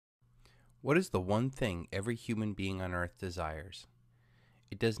What is the one thing every human being on earth desires?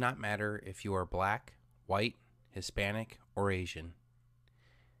 It does not matter if you are black, white, Hispanic, or Asian.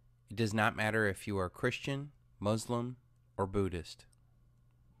 It does not matter if you are Christian, Muslim, or Buddhist.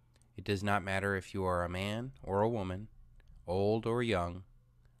 It does not matter if you are a man or a woman, old or young,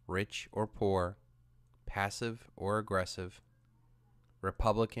 rich or poor, passive or aggressive,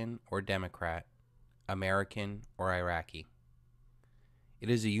 Republican or Democrat, American or Iraqi. It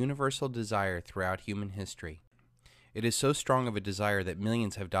is a universal desire throughout human history. It is so strong of a desire that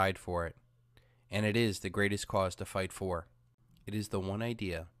millions have died for it, and it is the greatest cause to fight for. It is the one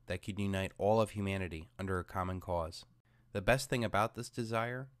idea that could unite all of humanity under a common cause. The best thing about this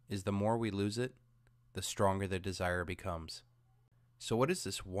desire is the more we lose it, the stronger the desire becomes. So what is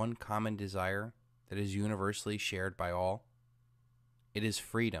this one common desire that is universally shared by all? It is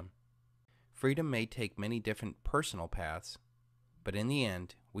freedom. Freedom may take many different personal paths, but in the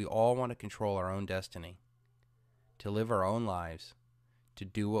end, we all want to control our own destiny, to live our own lives, to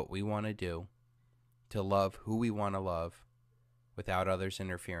do what we want to do, to love who we want to love, without others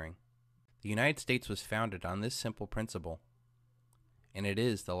interfering. The United States was founded on this simple principle, and it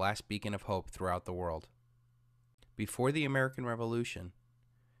is the last beacon of hope throughout the world. Before the American Revolution,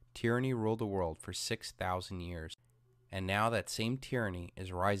 tyranny ruled the world for 6,000 years, and now that same tyranny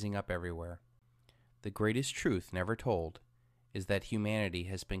is rising up everywhere. The greatest truth never told is that humanity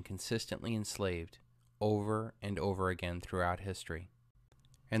has been consistently enslaved over and over again throughout history,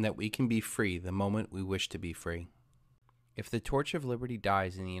 and that we can be free the moment we wish to be free. If the torch of liberty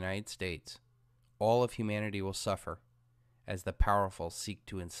dies in the United States, all of humanity will suffer as the powerful seek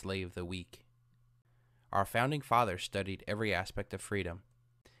to enslave the weak. Our founding fathers studied every aspect of freedom.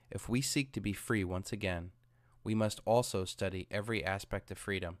 If we seek to be free once again, we must also study every aspect of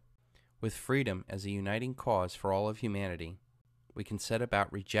freedom. With freedom as a uniting cause for all of humanity, we can set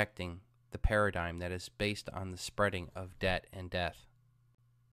about rejecting the paradigm that is based on the spreading of debt and death,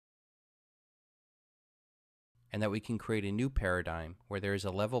 and that we can create a new paradigm where there is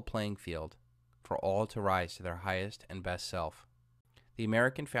a level playing field for all to rise to their highest and best self. The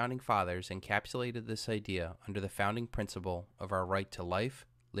American Founding Fathers encapsulated this idea under the founding principle of our right to life,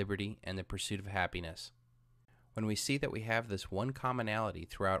 liberty, and the pursuit of happiness. When we see that we have this one commonality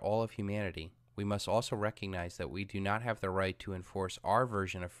throughout all of humanity, we must also recognize that we do not have the right to enforce our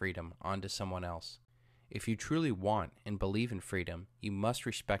version of freedom onto someone else. If you truly want and believe in freedom, you must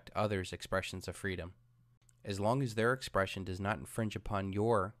respect others' expressions of freedom. As long as their expression does not infringe upon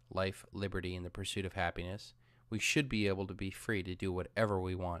your life, liberty, and the pursuit of happiness, we should be able to be free to do whatever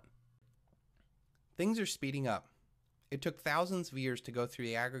we want. Things are speeding up. It took thousands of years to go through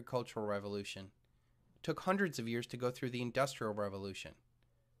the agricultural revolution. It took hundreds of years to go through the industrial revolution.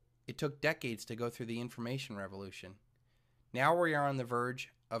 It took decades to go through the information revolution. Now we are on the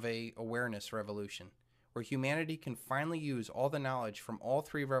verge of an awareness revolution, where humanity can finally use all the knowledge from all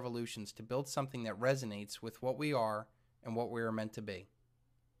three revolutions to build something that resonates with what we are and what we are meant to be.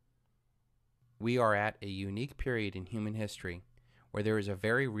 We are at a unique period in human history where there is a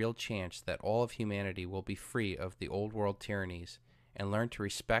very real chance that all of humanity will be free of the old world tyrannies and learn to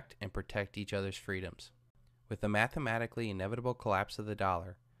respect and protect each other's freedoms. With the mathematically inevitable collapse of the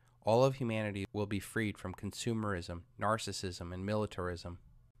dollar, all of humanity will be freed from consumerism, narcissism, and militarism.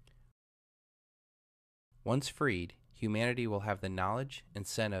 Once freed, humanity will have the knowledge,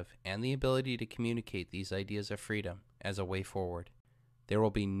 incentive, and the ability to communicate these ideas of freedom as a way forward. There will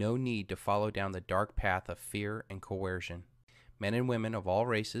be no need to follow down the dark path of fear and coercion. Men and women of all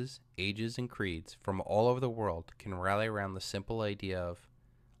races, ages, and creeds from all over the world can rally around the simple idea of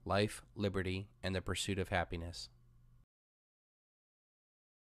life, liberty, and the pursuit of happiness.